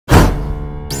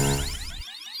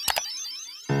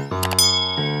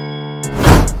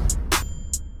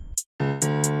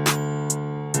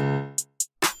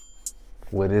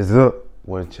What is up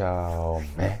with y'all,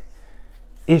 man?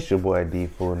 It's your boy D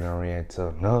Fool and I'm reacting to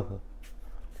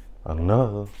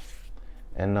another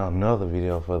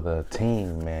video for the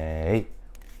team, man. Hey.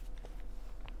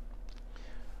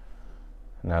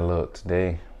 Now look,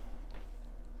 today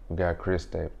we got Chris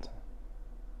Stapleton.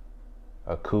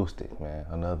 Acoustic, man.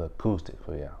 Another acoustic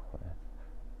for y'all, man.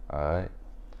 Alright.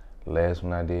 Last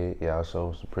one I did, y'all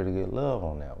showed some pretty good love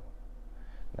on that one.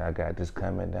 Now I got this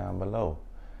comment down below.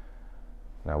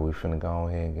 Now we finna go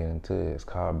ahead and get into it. It's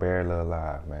called Barley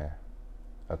Alive, man.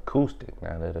 Acoustic.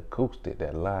 Now that acoustic,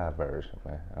 that live version,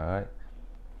 man. Alright.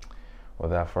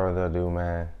 Without further ado,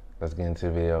 man, let's get into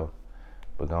the video.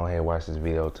 But go ahead and watch this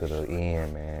video to the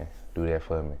end, man. Do that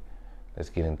for me. Let's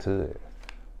get into it.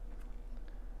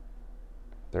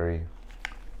 3,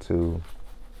 2,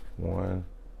 1,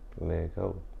 let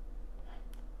go.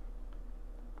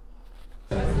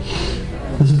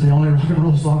 This is the only rock and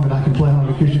roll song that I can play on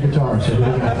an acoustic guitar, so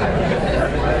here we go.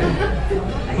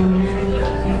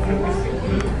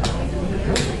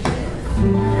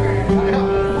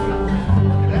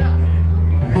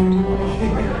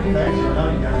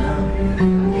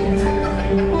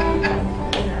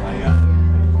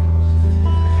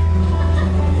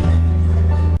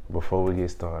 Before we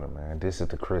get started, man, this is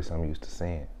the Chris I'm used to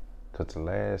seeing. Cause the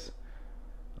last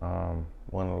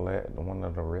one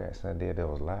of the reacts I did that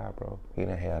was live, bro, he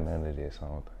didn't have none of this, I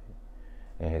don't think.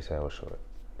 And his hair was short.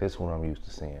 This one I'm used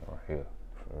to seeing right here.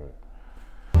 For real.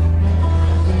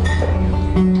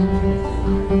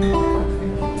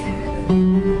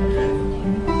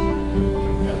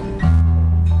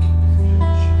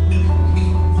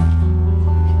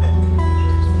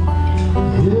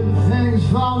 Everything's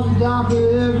falling darker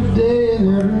every day and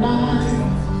every night,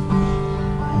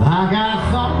 like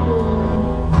I thought it would.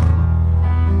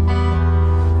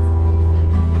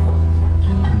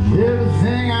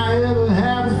 Everything I ever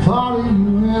had was part of you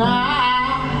and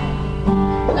I.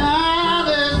 Now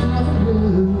there's nothing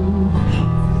good.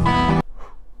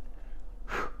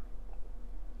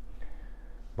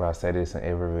 Bro, I say this in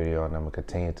every video and I'm gonna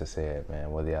continue to say it, man,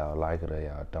 whether y'all like it or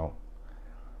y'all don't.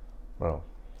 Bro,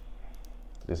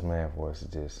 this man's voice is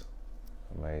just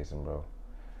amazing, bro.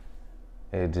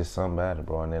 It's just something about it,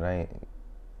 bro, and it ain't,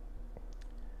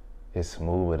 it's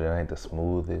smooth, but it ain't the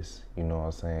smoothest, you know what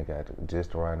I'm saying? Got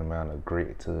just the right amount of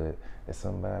grit to it. It's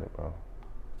something about it, bro.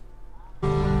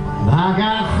 Like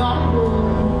I thought it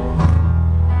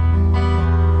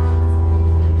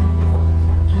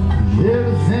would.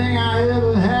 Everything I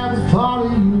ever had was part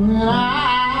of you and I.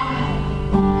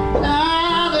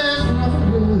 Now there's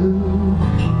nothing good.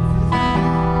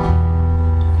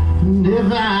 And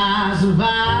if I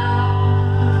survive,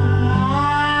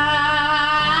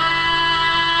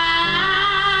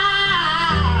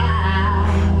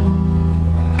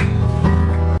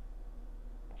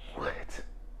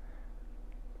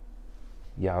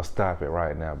 y'all stop it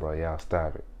right now, bro. Y'all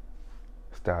stop it.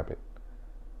 Stop it.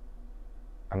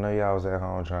 I know y'all was at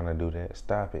home trying to do that.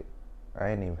 Stop it. I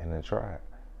ain't even gonna try it.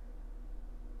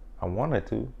 I wanted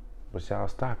to, but y'all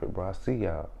stop it, bro. I see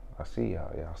y'all. I see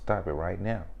y'all. Y'all stop it right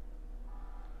now.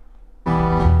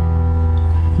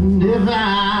 and if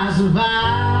I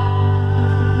survive,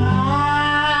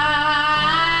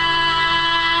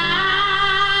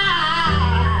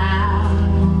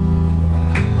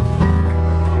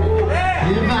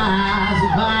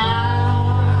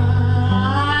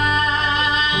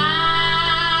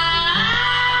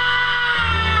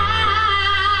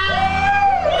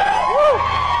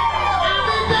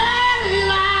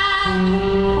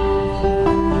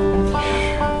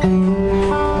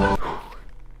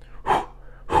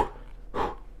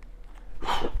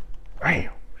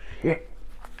 Damn, shit.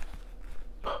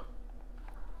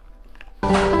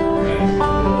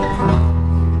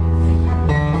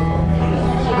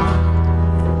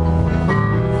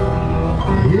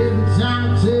 every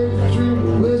time I take a drink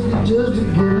of whiskey just to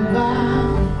get by,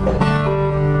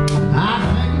 I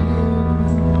think of you.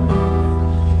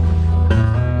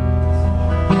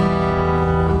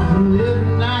 And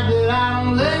every night that I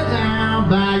don't lay down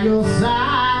by your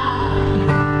side,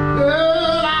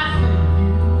 girl, I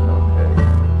think of you.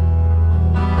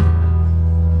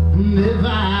 And if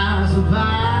I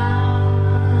survive,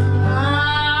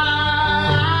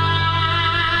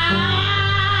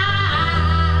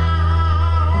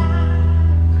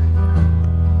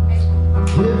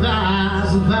 if I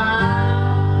survive,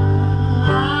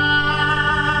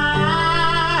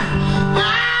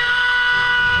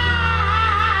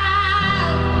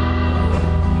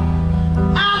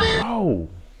 I'll be. Bro,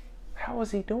 how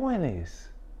is he doing this?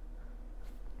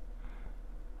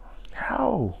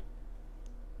 How?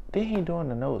 Then he doing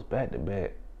the notes back to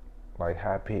back, like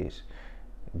high pitch.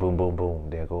 Boom, boom, boom.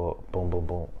 There go up. Boom, boom,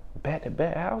 boom. Back to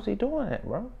back. How's he doing that,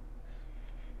 bro?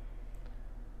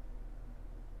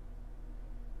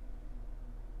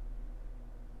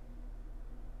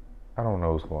 I don't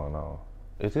know what's going on.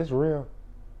 Is this real?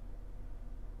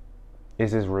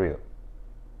 Is this real?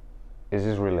 Is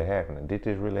this really happening? Did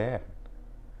this really happen?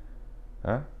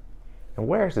 Huh? And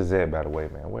where is this at, by the way,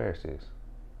 man? Where is this?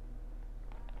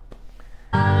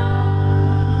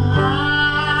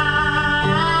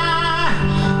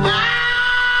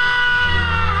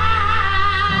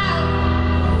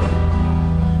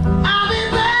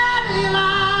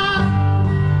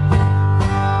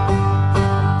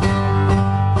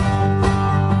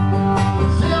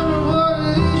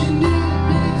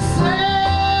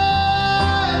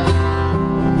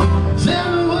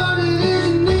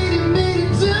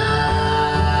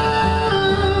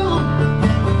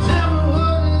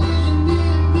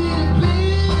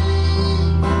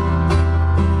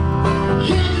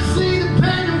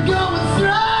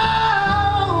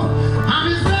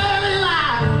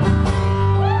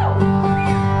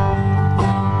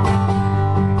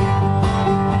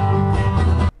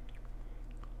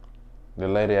 The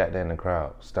lady out there in the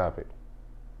crowd, stop it.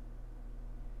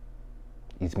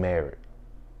 He's married.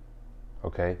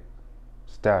 Okay?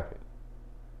 Stop it.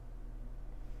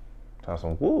 Tell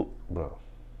some whoop, bro.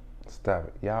 Stop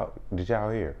it. Y'all, did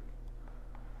y'all hear?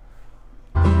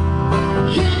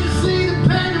 Can't you see the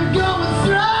pain I'm going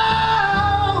through?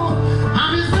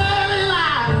 I'm his very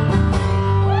life.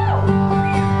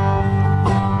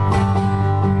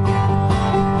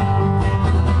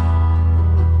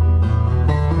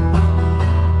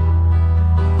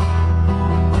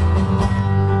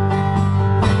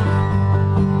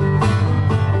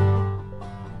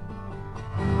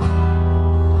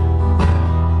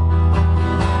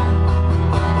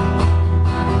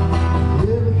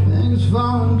 Everything's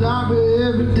falling darker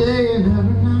every day and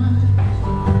every night.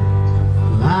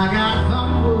 Like I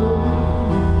thought it would.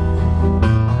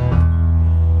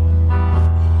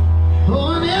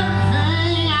 Oh, and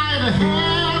everything I ever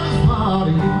had was part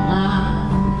of you now.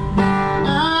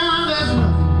 Now there's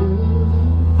nothing good.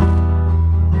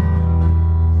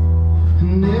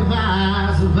 And if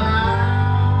I survive,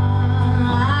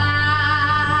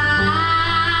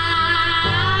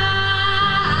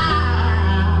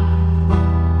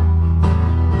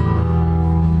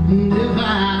 and if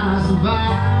I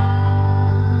survive,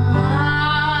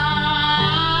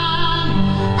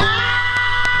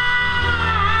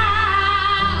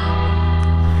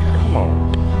 Come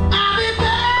on. I'll be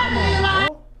back.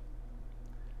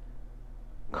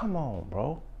 Come on,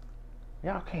 bro.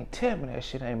 Y'all can't tell me that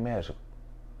shit ain't magical.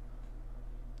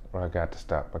 Bro, I got to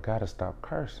stop. I gotta stop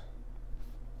cursing.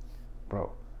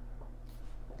 Bro,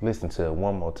 listen to it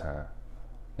one more time.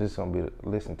 This is gonna be,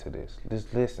 listen to this.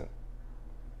 Just listen.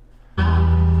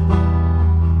 And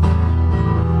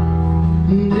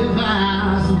if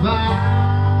I survive,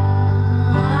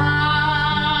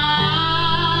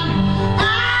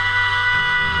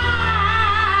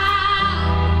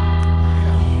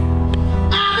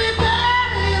 I'll be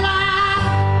buried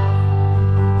alive.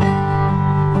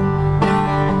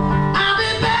 I'll be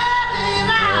buried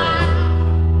alive.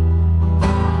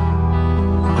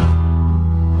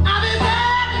 I'll be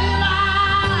buried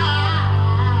alive.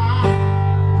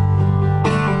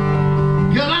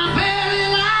 'Cause I'm buried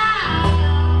alive.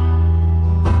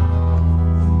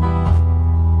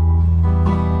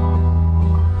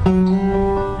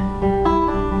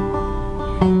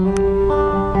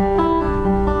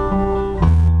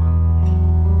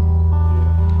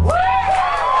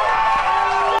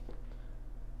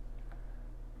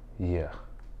 Yeah.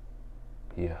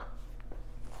 Yeah.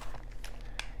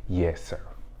 Yes, sir.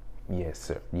 Yes,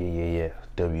 sir. Yeah.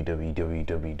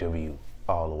 WWWWW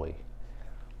all the way.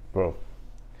 Bro.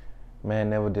 Man,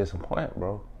 never disappoint,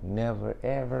 bro. Never,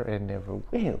 ever, and never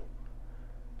will.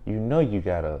 You know you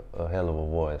got a hell of a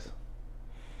voice.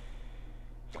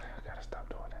 I gotta stop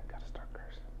doing that. Gotta start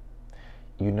cursing.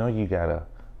 You know you got a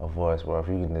voice, bro. If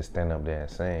you can just stand up there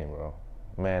and sing, bro.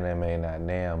 Man, that man not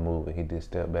damn moving. He just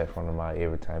stepped back from the mic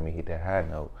every time he hit that high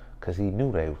note because he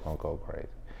knew they was gonna go crazy.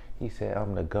 He said,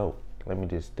 I'm the GOAT. Let me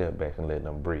just step back and let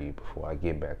them breathe before I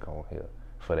get back on here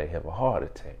before they have a heart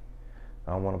attack.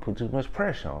 I don't want to put too much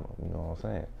pressure on them, you know what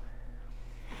I'm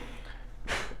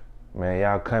saying? Man,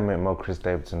 y'all comment more Chris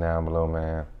Stapleton down below,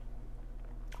 man.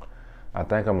 I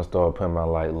think I'm gonna start putting my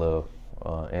like little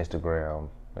Instagram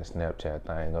and Snapchat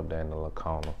thing up there in the little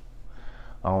corner.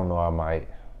 I don't know, I might.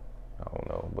 I don't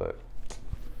know, but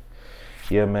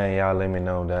yeah, man, y'all let me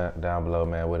know down below,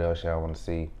 man, what else y'all want to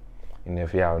see. And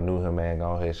if y'all new here, man,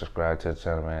 go ahead, subscribe to the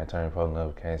channel, man. Turn your post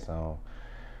notifications on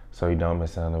so you don't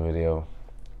miss out on the video.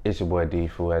 It's your boy D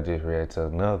Fool. I just read to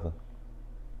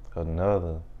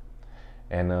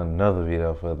another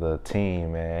video for the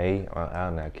team, man. Hey,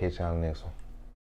 I'll not catch y'all next one.